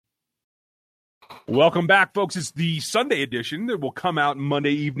Welcome back, folks. It's the Sunday edition that will come out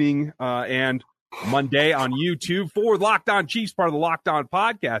Monday evening and Monday on YouTube for Locked On Chiefs, part of the Locked On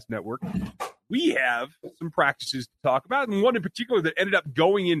Podcast Network. We have some practices to talk about, and one in particular that ended up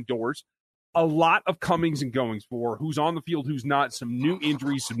going indoors. A lot of comings and goings for who's on the field, who's not, some new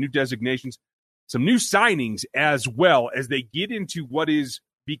injuries, some new designations, some new signings, as well as they get into what is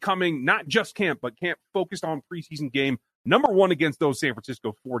becoming not just camp, but camp focused on preseason game number one against those San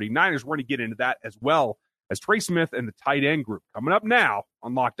Francisco 49ers. We're going to get into that as well as Trey Smith and the tight end group coming up now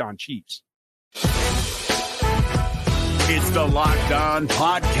on Locked On Chiefs. It's the Locked On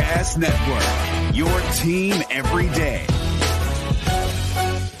Podcast Network, your team every day.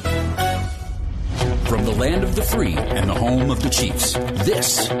 From the land of the free and the home of the Chiefs,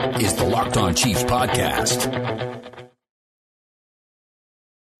 this is the Locked On Chiefs podcast.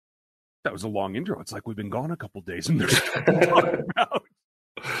 That was a long intro. It's like we've been gone a couple days and there's stuff to talk about.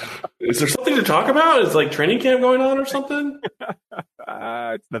 Is there something to talk about? Is like training camp going on or something?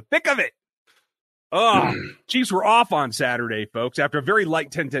 It's the thick of it. Oh, Chiefs were off on Saturday, folks, after a very light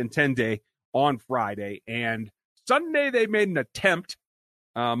 10-10-10 day on Friday. And Sunday they made an attempt.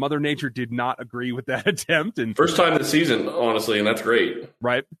 Mother Nature did not agree with that attempt. And first time this season, honestly, and that's great.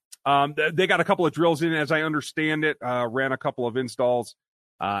 Right. They got a couple of drills in, as I understand it, ran a couple of installs,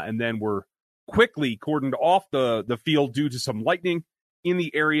 and then were quickly cordoned off the field due to some lightning in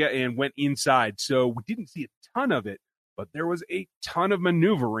the area and went inside. So we didn't see a ton of it, but there was a ton of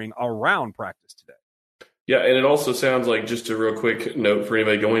maneuvering around practice today. Yeah, and it also sounds like, just a real quick note for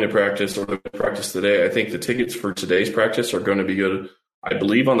anybody going to practice or practice today, I think the tickets for today's practice are going to be good, I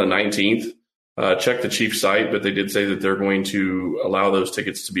believe, on the 19th. Check the Chiefs site, but they did say that they're going to allow those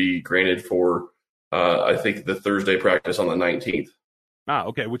tickets to be granted for, I think, the Thursday practice on the 19th.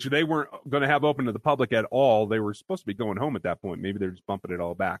 Okay, which they weren't going to have open to the public at all. They were supposed to be going home at that point. Maybe they're just bumping it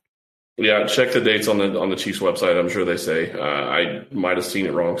all back. Yeah, check the dates on the Chiefs website. I'm sure they say. I might have seen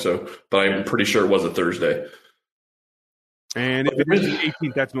it wrong, but I'm pretty sure it was a Thursday. And if it is the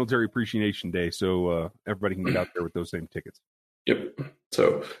 18th, that's Military Appreciation Day, so everybody can get out there with those same tickets. Yep.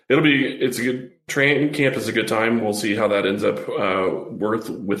 So it's a good training camp. Is a good time. We'll see how that ends up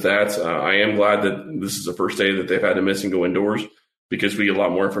with that. I am glad that this is the first day that they've had to miss and go indoors, because we get a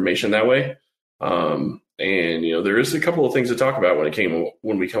lot more information that way. And there is a couple of things to talk about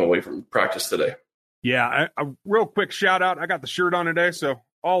when we come away from practice today. Yeah, a real quick shout out. I got the shirt on today, so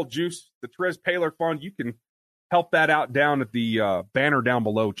all juice, the Trez Paler Fund. You can help that out down at the banner down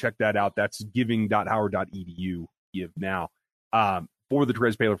below. Check that out. That's giving.howard.edu. Give now for the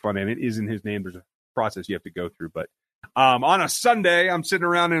Trez Paler Fund, and it is in his name. There's a process you have to go through, but on a Sunday, I'm sitting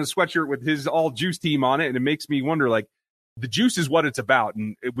around in a sweatshirt with his all juice team on it, and it makes me wonder, like, the juice is what it's about.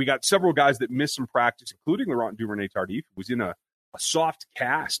 And we got several guys that missed some practice, including Laurent Duvernay-Tardif, who was in a soft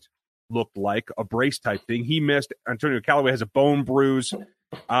cast, looked like a brace type thing. He missed. Antonio Callaway has a bone bruise.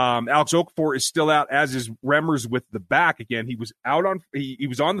 Alex Okafor is still out, as is Remmers with the back again. He was out he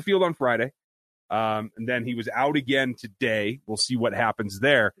was on the field on Friday. And then he was out again today. We'll see what happens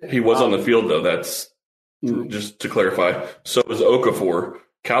there. He was on the field, though. That's just to clarify. So was Okafor.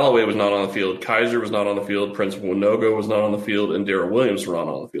 Callaway was not on the field. Kaiser was not on the field. Prince Winogo was not on the field. And Darrell Williams were not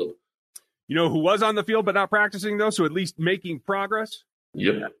on the field. You know who was on the field but not practicing, though, so at least making progress?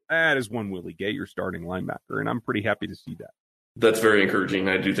 Yep. That is one Willie Gay, your starting linebacker, and I'm pretty happy to see that. That's very encouraging.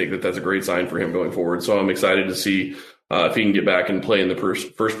 I do think that that's a great sign for him going forward. So I'm excited to see if he can get back and play in the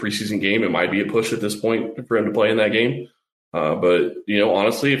first preseason game. It might be a push at this point for him to play in that game. But,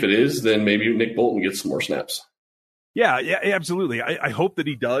 honestly, if it is, then maybe Nick Bolton gets some more snaps. Yeah, absolutely. I hope that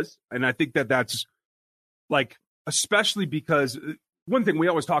he does. And I think that that's, like, especially because one thing we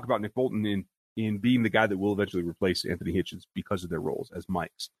always talk about Nick Bolton in being the guy that will eventually replace Anthony Hitchens because of their roles as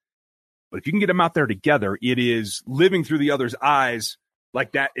Mikes. But if you can get them out there together, it is living through the other's eyes.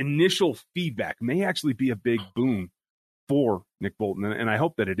 Like, that initial feedback may actually be a big boon for Nick Bolton, and I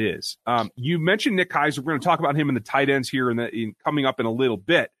hope that it is. You mentioned Nick Kaiser. We're going to talk about him in the tight ends here coming up in a little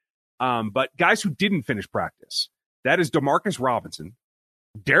bit. But guys who didn't finish practice, that is DeMarcus Robinson,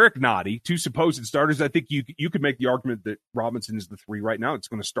 Derek Nottie, two supposed starters. I think you could make the argument that Robinson is the 3 right now. It's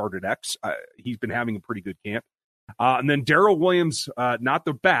going to start at X. He's been having a pretty good camp. And then Darrell Williams, not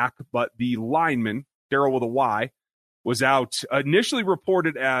the back, but the lineman, Darrell with a Y, was out, initially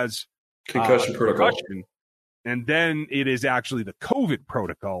reported as concussion protocol. And then it is actually the COVID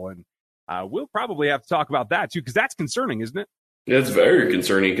protocol. And we'll probably have to talk about that, too, because that's concerning, isn't it? It's very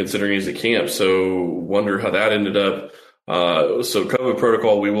concerning considering he's at camp. So wonder how that ended up. So COVID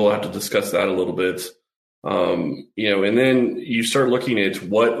protocol, we will have to discuss that a little bit. And then you start looking at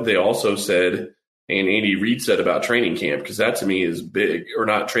what they also said and Andy Reid said about training camp, because that to me is big, or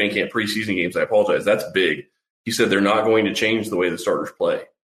not training camp, preseason games. I apologize. That's big. He said they're not going to change the way the starters play.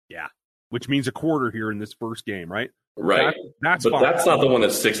 Yeah, which means a quarter here in this first game, right? Right. That's not the one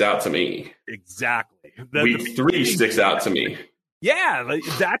that sticks out to me. Exactly. Week 3 sticks out to me. Yeah, like,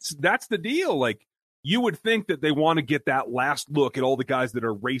 that's the deal. Like, you would think that they want to get that last look at all the guys that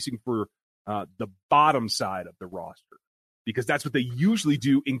are racing for the bottom side of the roster, because that's what they usually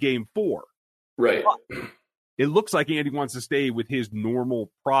do in game 4. Right. But it looks like Andy wants to stay with his normal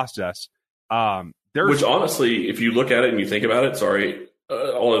process. Which honestly, if you look at it and you think about it,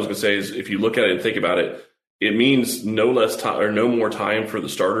 all I was going to say is if you look at it and think about it, it means no less time or no more time for the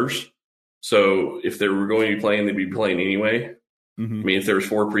starters. So if they were going to be playing, they'd be playing anyway. Mm-hmm. I mean, if there was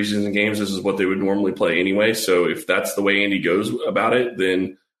 4 preseason games, this is what they would normally play anyway. So if that's the way Andy goes about it,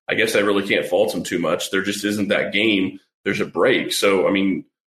 then I guess I really can't fault him too much. There just isn't that game. There's a break. So, I mean,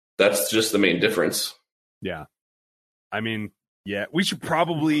 that's just the main difference. Yeah. I mean, yeah, we should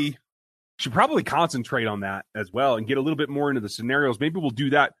probably concentrate on that as well and get a little bit more into the scenarios. Maybe we'll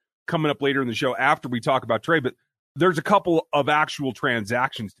do that coming up later in the show after we talk about Trey, but there's a couple of actual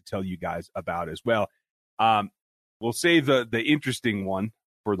transactions to tell you guys about as well. We'll save the interesting one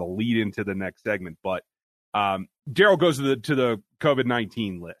for the lead into the next segment, but Daryl goes to the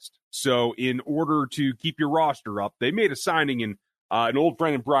COVID-19 list. So in order to keep your roster up, they made a signing in an old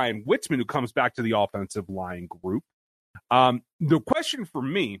friend of Brian Witzman, who comes back to the offensive line group. The question for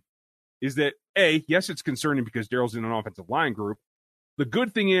me is that, yes, it's concerning because Daryl's in an offensive line group. The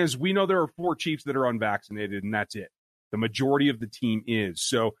good thing is we know there are 4 Chiefs that are unvaccinated, and that's it. The majority of the team is.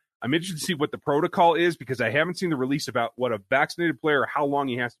 So I'm interested to see what the protocol is, because I haven't seen the release about what a vaccinated player, how long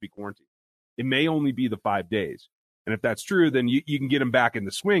he has to be quarantined. It may only be the 5 days. And if that's true, then you can get him back in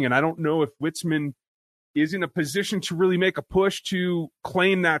the swing. And I don't know if Witzman is in a position to really make a push to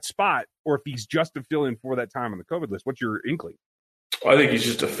claim that spot, or if he's just a fill-in for that time on the COVID list. What's your inkling? I think he's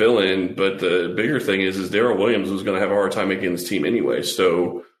just a fill-in, but the bigger thing is Darrell Williams was going to have a hard time making this team anyway.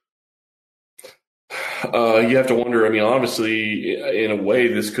 So you have to wonder. I mean, obviously, in a way,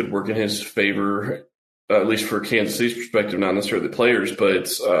 this could work in his favor, at least for Kansas City's perspective, not necessarily the players.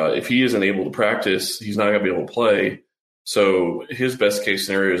 But if he isn't able to practice, he's not going to be able to play. So his best case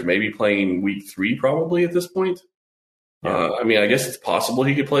scenario is maybe playing week 3 probably at this point. Yeah. I mean, I guess it's possible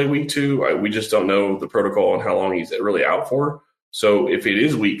he could play week 2. We just don't know the protocol and how long he's really out for. So if it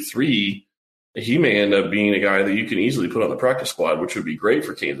is week 3, he may end up being a guy that you can easily put on the practice squad, which would be great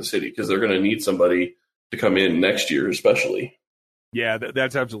for Kansas City because they're going to need somebody to come in next year, especially. Yeah,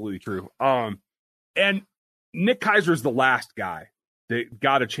 that's absolutely true. And Nick Keiser is the last guy that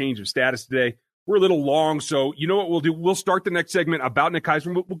got a change of status today. We're a little long, so you know what we'll do? We'll start the next segment about Nick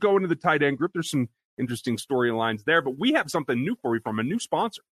Keiser. We'll go into the tight end group. There's some interesting storylines there, but we have something new for you from a new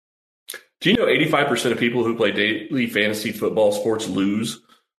sponsor. Do you know 85% of people who play daily fantasy sports lose?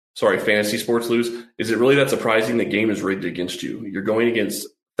 Is it really that surprising? The game is rigged against you. You're going against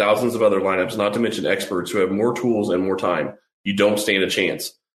thousands of other lineups, not to mention experts who have more tools and more time. You don't stand a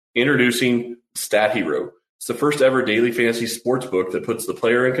chance. Introducing Stat Hero. It's the first ever daily fantasy sports book that puts the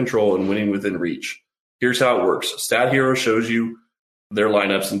player in control and winning within reach. Here's how it works. Stat Hero shows you their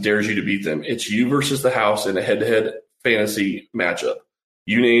lineups and dares you to beat them. It's you versus the house in a head-to-head fantasy matchup.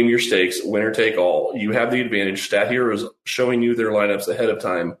 You name your stakes, winner take all. You have the advantage. Stat Hero is showing you their lineups ahead of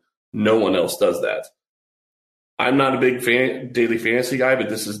time. No one else does that. I'm not a big daily fantasy guy, but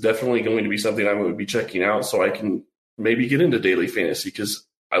this is definitely going to be something I would be checking out so I can maybe get into daily fantasy because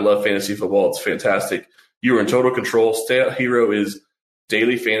I love fantasy football. It's fantastic. You are in total control. Stat Hero is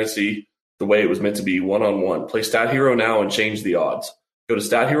daily fantasy the way it was meant to be, one-on-one. Play Stat Hero now and change the odds. Go to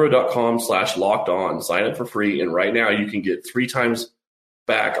stathero.com/lockedon. Sign up for free, and right now you can get 3 times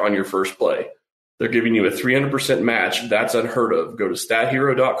back on your first play. They're giving you a 300% match. That's unheard of. Go to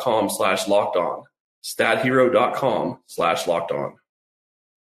stathero.com/lockedon. stathero.com/lockedon.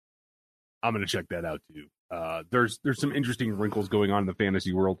 I'm going to check that out too. There's some interesting wrinkles going on in the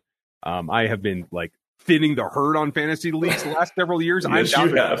fantasy world. I have been thinning the herd on fantasy leagues the last several years. Yes,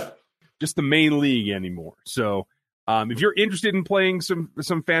 you have. Just the main league anymore. So if you're interested in playing some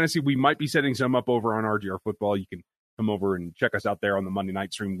fantasy, we might be setting some up over on RGR Football. You can come over and check us out there on the Monday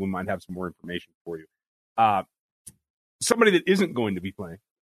night stream. We might have some more information for you. Somebody that isn't going to be playing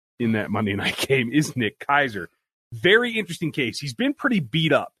in that Monday night game is Nick Keiser. Very interesting case. He's been pretty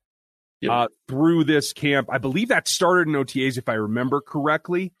beat up through this camp. I believe that started in OTAs, if I remember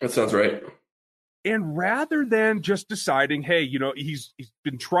correctly. That sounds right. And rather than just deciding, hey, he's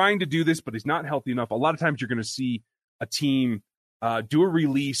been trying to do this, but he's not healthy enough, a lot of times you're going to see a team do a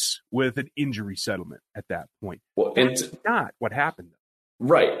release with an injury settlement at that point. Well, That's not what happened.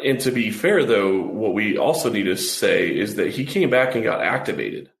 Right. And to be fair, though, what we also need to say is that he came back and got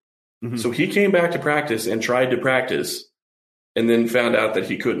activated. Mm-hmm. So he came back to practice and tried to practice and then found out that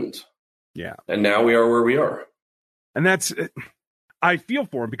he couldn't. Yeah. And now we are where we are. And that's, I feel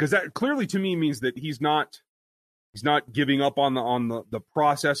for him, because that clearly to me means that he's not giving up on the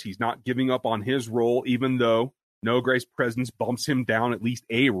process. He's not giving up on his role, even though Noah Gray's presence bumps him down at least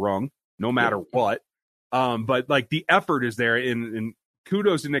a rung, no matter what. But like the effort is there, and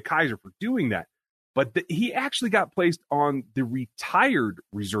kudos to Nick Keiser for doing that. But he actually got placed on the retired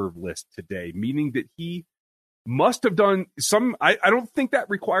reserve list today, meaning that he must have done some. I don't think that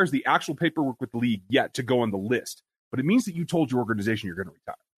requires the actual paperwork with the league yet to go on the list, but it means that you told your organization you're going to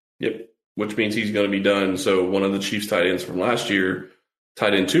retire. Yep, which means he's going to be done. So one of the Chiefs tight ends from last year,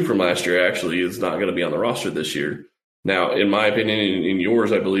 tight end 2 from last year, actually is not going to be on the roster this year. Now, in my opinion, and in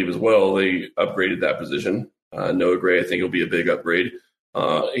yours, I believe as well, they upgraded that position. Noah Gray, I think, will be a big upgrade.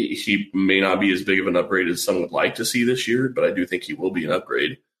 He may not be as big of an upgrade as some would like to see this year, but I do think he will be an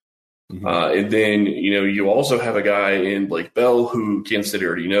upgrade. Mm-hmm. And then, you also have a guy in Blake Bell who Kansas City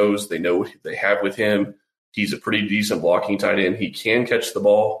already knows. They know what they have with him. He's a pretty decent blocking tight end. He can catch the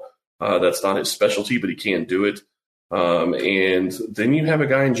ball. That's not his specialty, but he can do it. And then you have a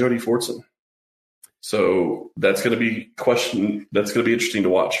guy in Jody Fortson. So that's going to be interesting to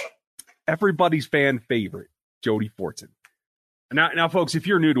watch. Everybody's fan favorite, Jody Fortson. Now, folks, if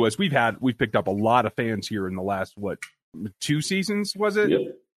you're new to us, we've picked up a lot of fans here in the last 2 seasons, was it?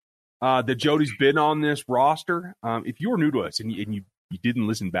 Yep. That Jody's been on this roster. If you're new to us and you didn't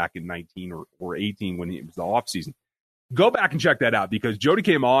listen back in 19 or 18 when it was the off season, go back and check that out, because Jody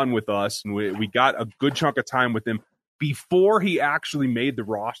came on with us and we got a good chunk of time with him before he actually made the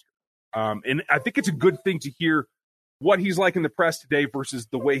roster. And I think it's a good thing to hear what he's like in the press today versus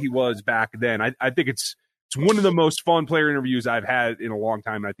the way he was back then. I think it's one of the most fun player interviews I've had in a long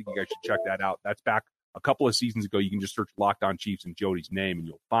time, and I think you guys should check that out. That's back a couple of seasons ago. You can just search Locked On Chiefs and Jody's name, and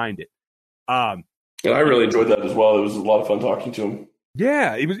you'll find it. And I really enjoyed that as well. It was a lot of fun talking to him.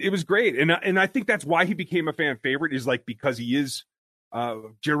 Yeah, it was great, and I think that's why he became a fan favorite, is like because he is a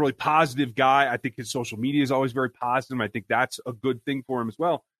generally positive guy. I think his social media is always very positive. I think that's a good thing for him as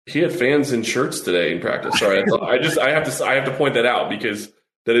well. He had fans in shirts today in practice. Sorry, I have to point that out, because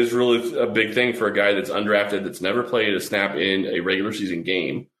that is really a big thing for a guy that's undrafted, that's never played a snap in a regular season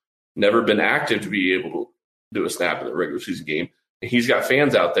game, never been active to be able to do a snap in a regular season game. And he's got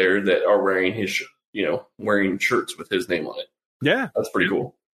fans out there that are wearing wearing shirts with his name on it. Yeah, that's pretty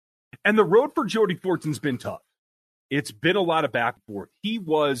cool. And the road for Jody Fortson's been tough. It's been a lot of back and forth. He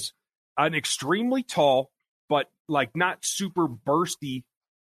was an extremely tall, but like not super bursty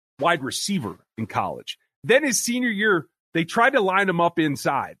wide receiver in college. Then his senior year, they tried to line him up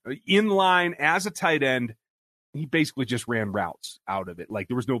inside, in line as a tight end. He basically just ran routes out of it. Like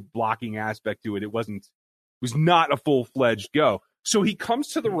there was no blocking aspect to it. It was not a full-fledged go. So he comes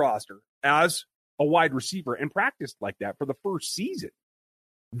to the roster as a wide receiver and practiced like that for the first season.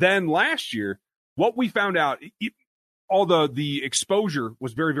 Then last year, what we found out, although the exposure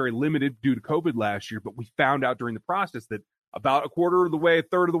was very, very limited due to COVID last year, but we found out during the process that about a third of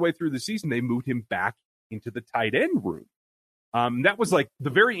the way through the season, they moved him back into the tight end room. That was like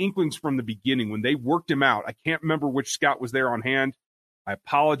the very inklings from the beginning when they worked him out. I can't remember which scout was there on hand. I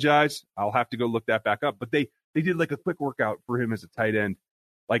apologize. I'll have to go look that back up. But they did like a quick workout for him as a tight end,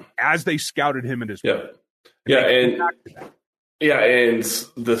 like as they scouted him in his and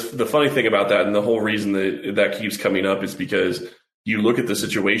the funny thing about that, and the whole reason that keeps coming up, is because you look at the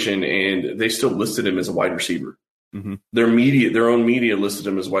situation and they still listed him as a wide receiver. Mm-hmm. Their own media listed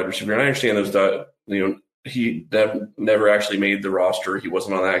him as a wide receiver, and I understand those. He never actually made the roster. He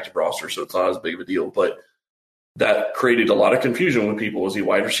wasn't on the active roster, so it's not as big of a deal. But that created a lot of confusion with people. Is he a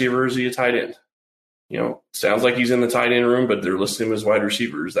wide receiver or is he a tight end? Sounds like he's in the tight end room, but they're listing him as wide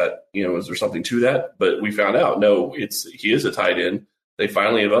receivers. That, is there something to that? But we found out, no, he is a tight end. They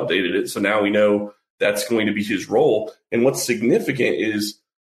finally have updated it. So now we know that's going to be his role. And what's significant is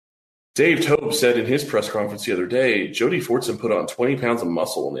Dave Toub said in his press conference the other day, Jody Fortson put on 20 pounds of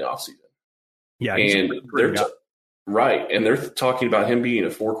muscle in the offseason. Yeah, and they're talking about him being a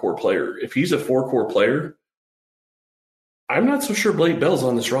 4-core player. If he's a 4-core player, I'm not so sure Blake Bell's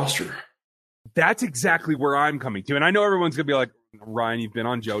on this roster. That's exactly where I'm coming to. And I know everyone's going to be like, Ryan, you've been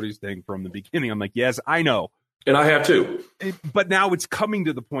on Jody's thing from the beginning. I'm like, yes, I know. And I have too. But now it's coming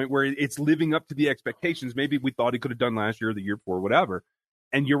to the point where it's living up to the expectations maybe we thought he could have done last year or the year before, whatever.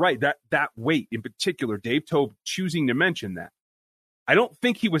 And you're right, that weight in particular, Dave Toub choosing to mention that. I don't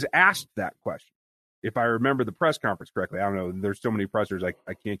think he was asked that question, if I remember the press conference correctly. I don't know. There's so many pressers,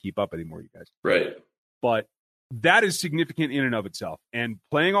 I can't keep up anymore, you guys. Right. But that is significant in and of itself. And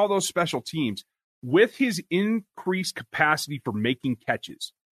playing all those special teams with his increased capacity for making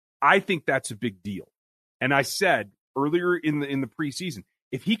catches, I think that's a big deal. And I said earlier in the preseason,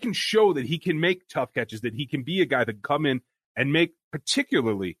 if he can show that he can make tough catches, that he can be a guy that can come in and make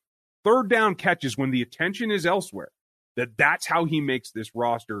particularly third down catches when the attention is elsewhere, that's how he makes this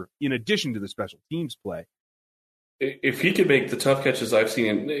roster in addition to the special teams play. If he could make the tough catches I've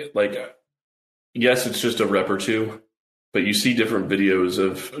seen, like, yes, it's just a rep or two, but you see different videos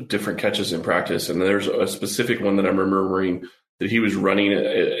of different catches in practice. And there's a specific one that I'm remembering that he was running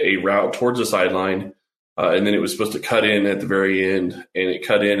a route towards the sideline. And then it was supposed to cut in at the very end, and it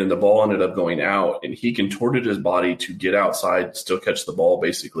cut in, and the ball ended up going out. And he contorted his body to get outside, still catch the ball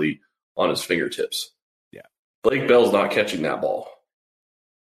basically on his fingertips. Yeah, Blake Bell's not catching that ball.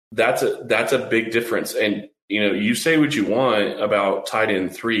 That's a big difference. And you say what you want about tight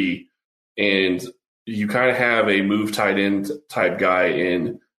end 3, and you kind of have a move tight end type guy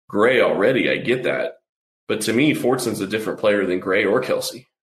in Gray already. I get that, but to me, Fortson's a different player than Gray or Kelsey.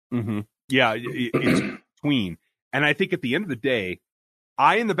 Mm-hmm. Yeah, it's between. And I think at the end of the day,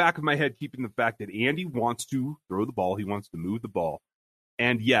 in the back of my head, keeping the fact that Andy wants to throw the ball, he wants to move the ball.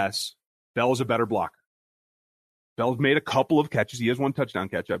 And yes, Bell's a better blocker. Bell's made a couple of catches. He has one touchdown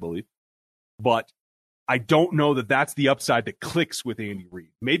catch, I believe. But I don't know that that's the upside that clicks with Andy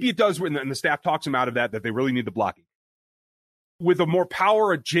Reid. Maybe it does, and the staff talks him out of that they really need the blocking. With a more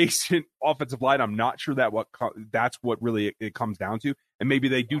power-adjacent offensive line, I'm not sure that's what really it comes down to. And maybe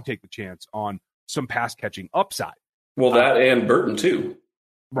they do take the chance on some pass-catching upside. Well, that and Burton, too.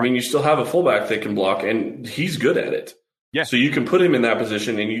 Right. I mean, you still have a fullback that can block, and he's good at it. Yeah. So you can put him in that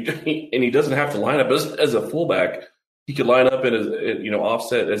position, and he doesn't have to line up as a fullback. He could line up in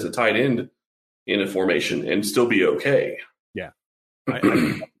offset as a tight end in a formation and still be okay. Yeah, I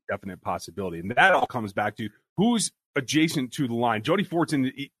think that's a definite possibility. And that all comes back to who's adjacent to the line. Jody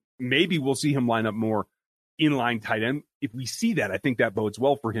Fortson, maybe we'll see him line up more inline tight end. If we see that, I think that bodes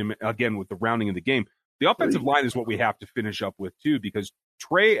well for him, again, with the rounding of the game. The offensive line is what we have to finish up with, too, because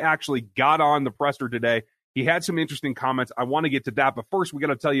Trey actually got on the presser today. He had some interesting comments. I want to get to that, but first we got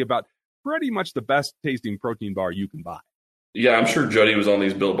to tell you about pretty much the best tasting protein bar you can buy. Yeah, I'm sure Jody was on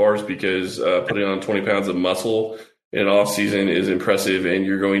these Built Bars because putting on 20 pounds of muscle in off season is impressive, and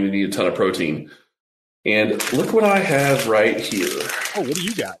you're going to need a ton of protein. And look what I have right here. Oh, what do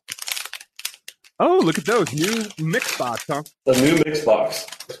you got? Oh, look at those. New mix box, huh? A new mix box.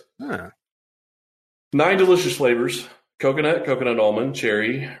 Huh. 9 delicious flavors: coconut, coconut almond,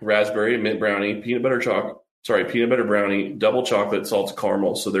 cherry, raspberry, mint brownie, peanut butter brownie, double chocolate, salted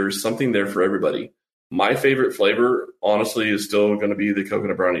caramel. So there's something there for everybody. My favorite flavor, honestly, is still going to be the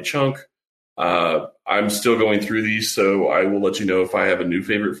coconut brownie chunk. I'm still going through these, so I will let you know if I have a new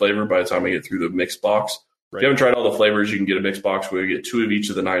favorite flavor by the time I get through the mix box. Right. If you haven't tried all the flavors, you can get a mix box where you get 2 of each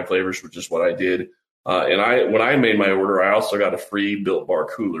of the 9 flavors, which is what I did. And when I made my order, I also got a free Built Bar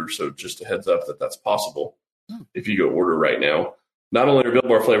cooler. So just a heads up that that's possible if you go order right now. Not only are Built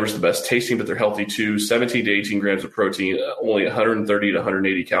Bar flavors the best tasting, but they're healthy too. 17 to 18 grams of protein, only 130 to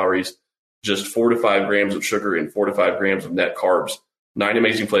 180 calories, just 4 to 5 grams of sugar, and 4 to 5 grams of net carbs. 9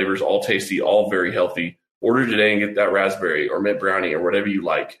 amazing flavors, all tasty, all very healthy. Order today and get that raspberry or mint brownie or whatever you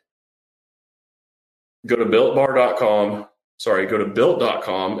like. Go to builtbar.com. Go to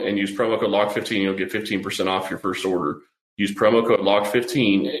built.com and use promo code LOCK15. You'll get 15% off your first order. Use promo code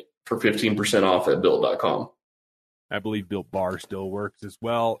LOCK15 for 15% off at built.com. I believe Built Bar still works as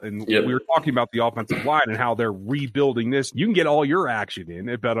well. And we were talking about the offensive line and how they're rebuilding this. You can get all your action in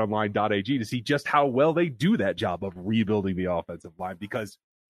at betonline.ag to see just how well they do that job of rebuilding the offensive line, because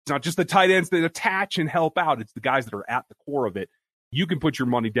it's not just the tight ends that attach and help out. It's the guys that are at the core of it. You can put your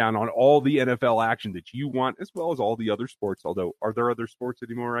money down on all the NFL action that you want, as well as all the other sports. Although, are there other sports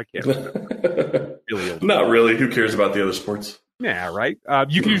anymore? I can't remember. Not really. Who cares about the other sports? Yeah, right.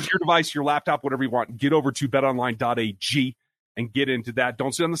 You can use your device, your laptop, whatever you want. Get over to betonline.ag and get into that.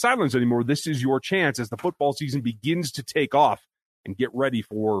 Don't sit on the sidelines anymore. This is your chance as the football season begins to take off, and get ready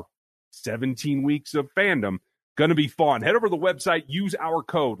for 17 weeks of fandom. Going to be fun. Head over to the website, use our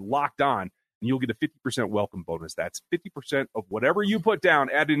code LOCKEDON, and you'll get a 50% welcome bonus. That's 50% of whatever you put down,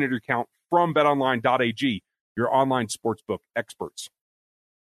 add into your account from betonline.ag, your online sportsbook experts.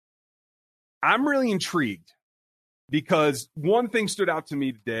 I'm really intrigued because one thing stood out to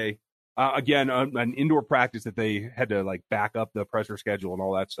me today. Again, an indoor practice that they had to back up the pressure schedule and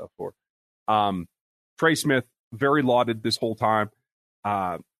all that stuff for. Trey Smith, very lauded this whole time.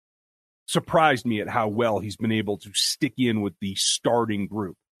 Surprised me at how well he's been able to stick in with the starting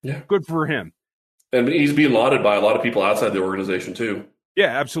group. Yeah. Good for him. And he's being lauded by a lot of people outside the organization too.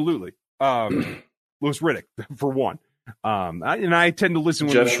 Yeah, absolutely. Louis Riddick, for one. I tend to listen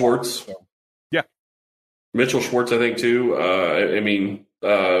Jeff Schwartz. Yeah. Mitchell Schwartz, I think, too.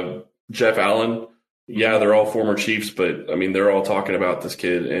 Jeff Allen. Yeah, they're all former Chiefs, but, they're all talking about this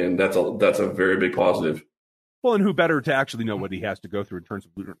kid, and that's a very big positive. Well, and who better to actually know what he has to go through in terms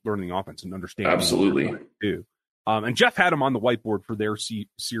of learning the offense and understanding. Absolutely. Too. And Jeff had him on the whiteboard for their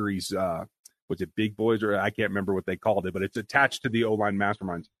series. Was it Big Boys, or I can't remember what they called it, but it's attached to the O-line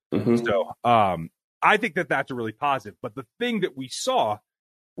masterminds. Mm-hmm. So I think that's a really positive. But the thing that we saw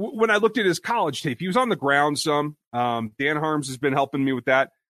when I looked at his college tape, he was on the ground some. Dan Harms has been helping me with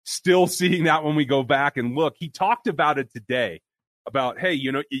that. Still seeing that when we go back and look. He talked about it today about, hey,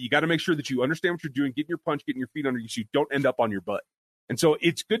 you got to make sure that you understand what you're doing, getting your punch, getting your feet under you so you don't end up on your butt. And so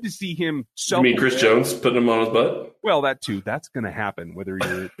it's good to see him. You mean Chris Jones putting him on his butt? Well, that too. That's going to happen whether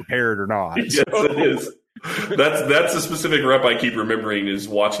you're prepared or not. Yes, it is. That's a specific rep I keep remembering is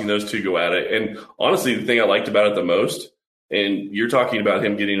watching those two go at it. And honestly, the thing I liked about it the most, and you're talking about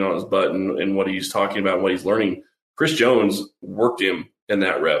him getting on his butt and what he's talking about and what he's learning, Chris Jones worked him in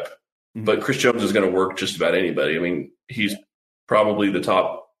that rep. Mm-hmm. But Chris Jones is going to work just about anybody. He's probably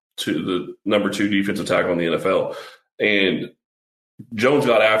the number 2 defensive tackle in the NFL. And Jones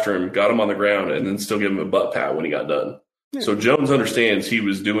got after him, got him on the ground, and then still gave him a butt pat when he got done. Yeah. So Jones understands he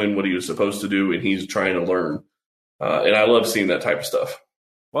was doing what he was supposed to do, and he's trying to learn. And I love seeing that type of stuff.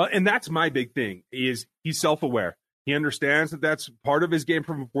 Well, and that's my big thing is he's self-aware. He understands that that's part of his game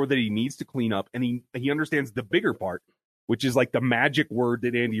from before that he needs to clean up, and he understands the bigger part, which is like the magic word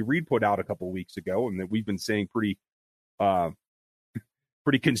that Andy Reid put out a couple of weeks ago and that we've been saying pretty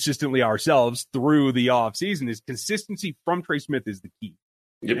consistently ourselves through the offseason is consistency from Trey Smith is the key.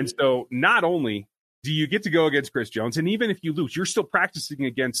 Yep. And so not only do you get to go against Chris Jones, and even if you lose, you're still practicing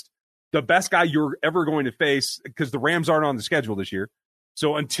against the best guy you're ever going to face because the Rams aren't on the schedule this year.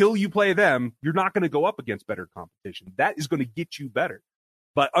 So until you play them, you're not going to go up against better competition. That is going to get you better.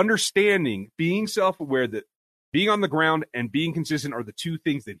 But understanding, being self-aware that being on the ground and being consistent are the two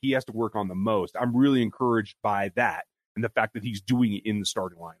things that he has to work on the most. I'm really encouraged by that. And the fact that he's doing it in the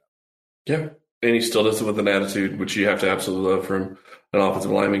starting lineup. Yeah. And he still does it with an attitude, which you have to absolutely love from an offensive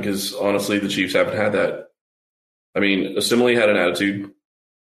lineman because, honestly, the Chiefs haven't had that. Assembly had an attitude,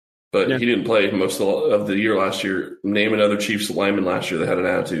 but he didn't play most of the year last year. Name another Chiefs lineman last year that had an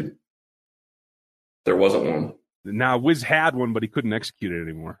attitude. There wasn't one. Now, Wiz had one, but he couldn't execute it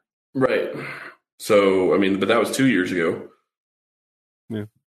anymore. Right. So, but that was 2 years ago. Yeah.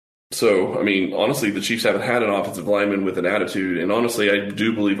 So, honestly, the Chiefs haven't had an offensive lineman with an attitude. And honestly, I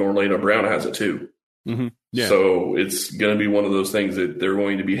do believe Orlando Brown has it too. Mm-hmm. Yeah. So it's going to be one of those things that they're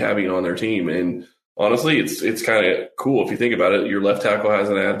going to be having on their team. And honestly, it's kind of cool if you think about it. Your left tackle has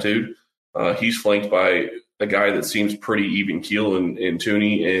an attitude. He's flanked by a guy that seems pretty even keel in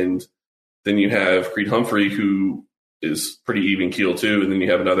Tooney. And then you have Creed Humphrey, who is pretty even keel too. And then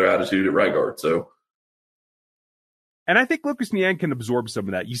you have another attitude at right guard. So. And I think Lucas Niang can absorb some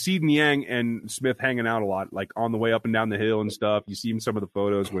of that. You see Niang and Smith hanging out a lot, like on the way up and down the hill and stuff. You see in some of the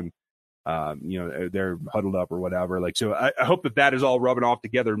photos when, they're huddled up or whatever. Like, so I hope that is all rubbing off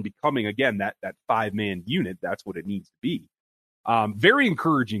together and becoming, again, that 5-man unit. That's what it needs to be. Very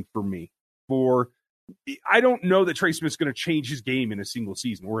encouraging for me. I don't know that Trey Smith's going to change his game in a single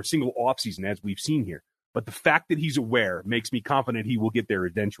season or a single offseason, as we've seen here. But the fact that he's aware makes me confident he will get there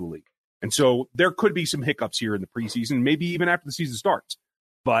eventually. And so there could be some hiccups here in the preseason, maybe even after the season starts.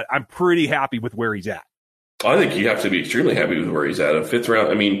 But I'm pretty happy with where he's at. I think you have to be extremely happy with where he's at. A 5th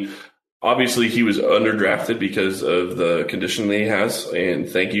round, obviously he was underdrafted because of the condition that he has. And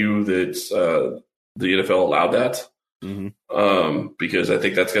thank you that the NFL allowed that. Mm-hmm. Because I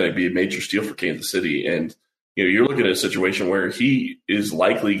think that's going to be a major steal for Kansas City. And, you're looking at a situation where he is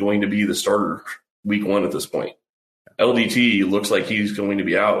likely going to be the starter week 1 at this point. LDT looks like he's going to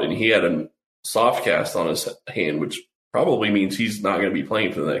be out, and he had a soft cast on his hand, which probably means he's not going to be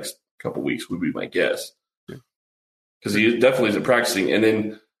playing for the next couple of weeks, would be my guess. Because he definitely isn't practicing. And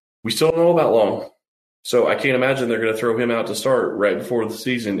then we still don't know about Long. So I can't imagine they're going to throw him out to start right before the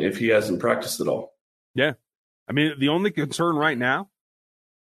season if he hasn't practiced at all. Yeah. The only concern right now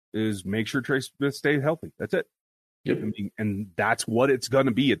is make sure Trey Smith stays healthy. That's it. Yep. And that's what it's going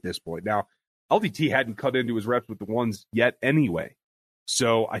to be at this point. Now, LDT hadn't cut into his reps with the ones yet anyway.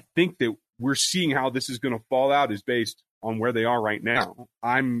 So I think that we're seeing how this is going to fall out is based on where they are right now.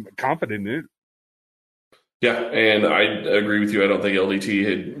 I'm confident in it. Yeah, and I agree with you. I don't think LDT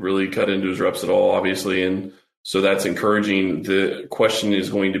had really cut into his reps at all, obviously. And so that's encouraging. The question is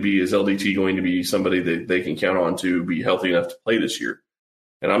going to be, is LDT going to be somebody that they can count on to be healthy enough to play this year?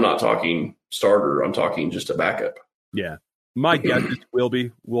 And I'm not talking starter. I'm talking just a backup. Yeah. My guess is it will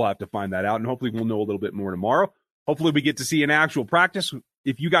be. We'll have to find that out, and hopefully we'll know a little bit more tomorrow. Hopefully we get to see an actual practice.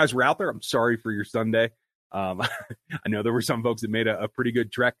 If you guys were out there, I'm sorry for your Sunday. I know there were some folks that made a pretty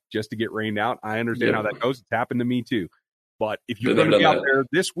good trek just to get rained out. I understand how that goes. It's happened to me too. But if you're going to be out there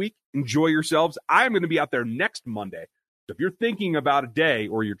this week, enjoy yourselves. I'm going to be out there next Monday. So if you're thinking about a day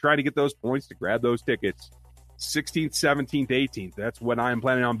or you're trying to get those points to grab those tickets, 16th, 17th, 18th, that's when I'm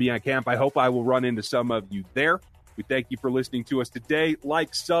planning on being at camp. I hope I will run into some of you there. We thank you for listening to us today.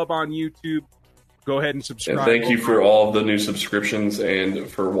 Like, sub on YouTube. Go ahead and subscribe. And thank you for all of the new subscriptions and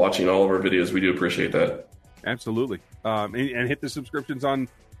for watching all of our videos. We do appreciate that. Absolutely. And hit the subscriptions on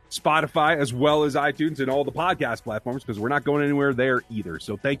Spotify as well as iTunes and all the podcast platforms, because we're not going anywhere there either.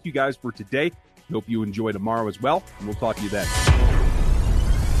 So thank you guys for today. Hope you enjoy tomorrow as well, and we'll talk to you then.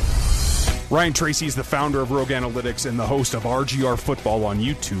 Ryan Tracy is the founder of Rogue Analytics and the host of RGR Football on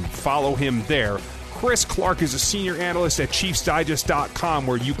YouTube. Follow him there. Chris Clark is a senior analyst at ChiefsDigest.com,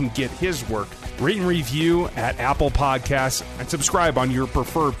 where you can get his work. Rate and review at Apple Podcasts and subscribe on your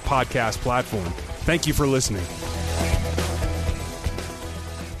preferred podcast platform. Thank you for listening.